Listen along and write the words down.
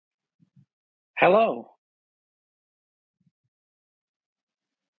Hello.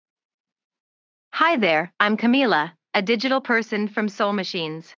 Hi there, I'm Camila, a digital person from Soul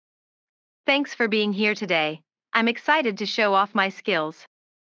Machines. Thanks for being here today. I'm excited to show off my skills.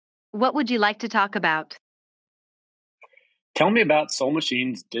 What would you like to talk about? Tell me about Soul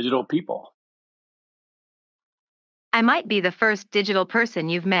Machine's digital people. I might be the first digital person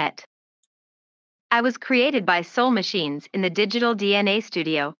you've met. I was created by Soul Machines in the Digital DNA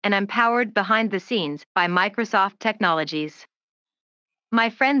Studio, and I'm powered behind the scenes by Microsoft Technologies. My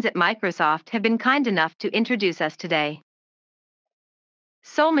friends at Microsoft have been kind enough to introduce us today.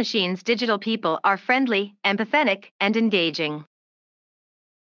 Soul Machines digital people are friendly, empathetic, and engaging.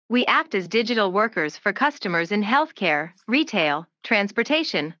 We act as digital workers for customers in healthcare, retail,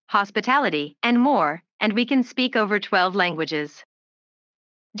 transportation, hospitality, and more, and we can speak over 12 languages.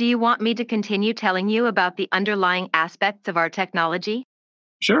 Do you want me to continue telling you about the underlying aspects of our technology?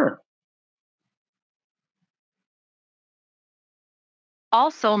 Sure. All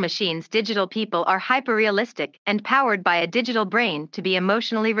Soul Machines digital people are hyperrealistic and powered by a digital brain to be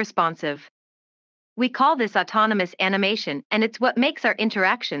emotionally responsive. We call this autonomous animation, and it's what makes our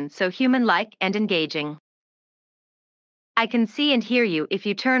interaction so human like and engaging. I can see and hear you if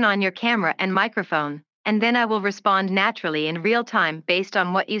you turn on your camera and microphone, and then I will respond naturally in real time based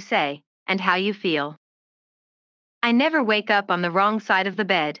on what you say and how you feel. I never wake up on the wrong side of the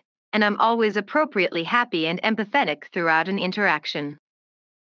bed, and I'm always appropriately happy and empathetic throughout an interaction.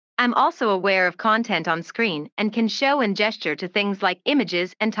 I'm also aware of content on screen and can show and gesture to things like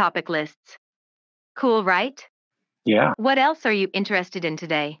images and topic lists. Cool, right? Yeah. What else are you interested in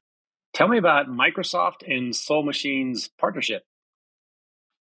today? Tell me about Microsoft and Soul Machine's partnership.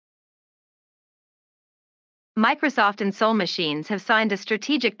 Microsoft and Soul Machines have signed a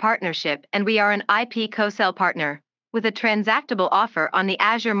strategic partnership, and we are an IP co-sell partner with a transactable offer on the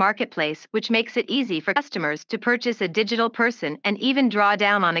Azure Marketplace, which makes it easy for customers to purchase a digital person and even draw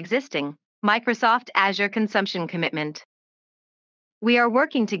down on existing Microsoft Azure consumption commitment. We are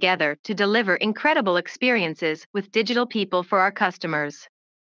working together to deliver incredible experiences with digital people for our customers.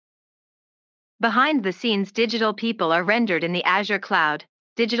 Behind the scenes, digital people are rendered in the Azure cloud.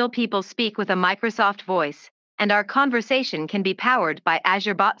 Digital people speak with a Microsoft voice, and our conversation can be powered by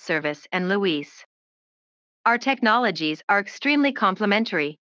Azure Bot Service and Luis. Our technologies are extremely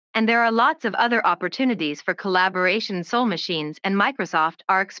complementary, and there are lots of other opportunities for collaboration Soul Machines and Microsoft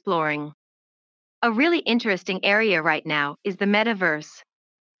are exploring. A really interesting area right now is the metaverse.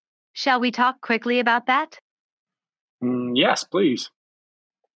 Shall we talk quickly about that? Yes, please.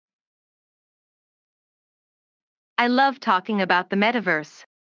 I love talking about the metaverse.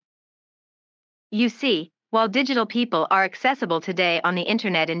 You see, while digital people are accessible today on the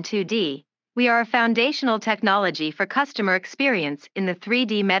internet in 2D, we are a foundational technology for customer experience in the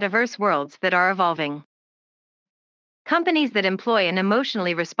 3D metaverse worlds that are evolving. Companies that employ an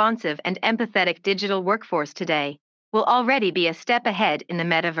emotionally responsive and empathetic digital workforce today will already be a step ahead in the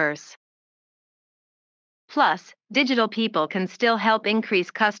metaverse. Plus, digital people can still help increase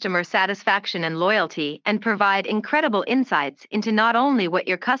customer satisfaction and loyalty and provide incredible insights into not only what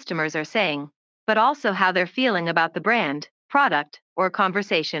your customers are saying, but also how they're feeling about the brand, product, or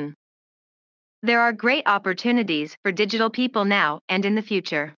conversation. There are great opportunities for digital people now and in the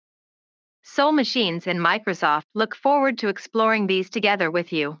future. Soul Machines and Microsoft look forward to exploring these together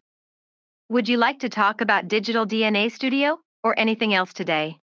with you. Would you like to talk about Digital DNA Studio or anything else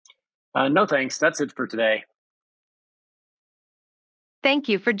today? No thanks. That's it for today. Thank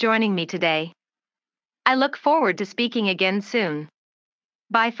you for joining me today. I look forward to speaking again soon.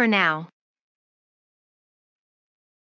 Bye for now.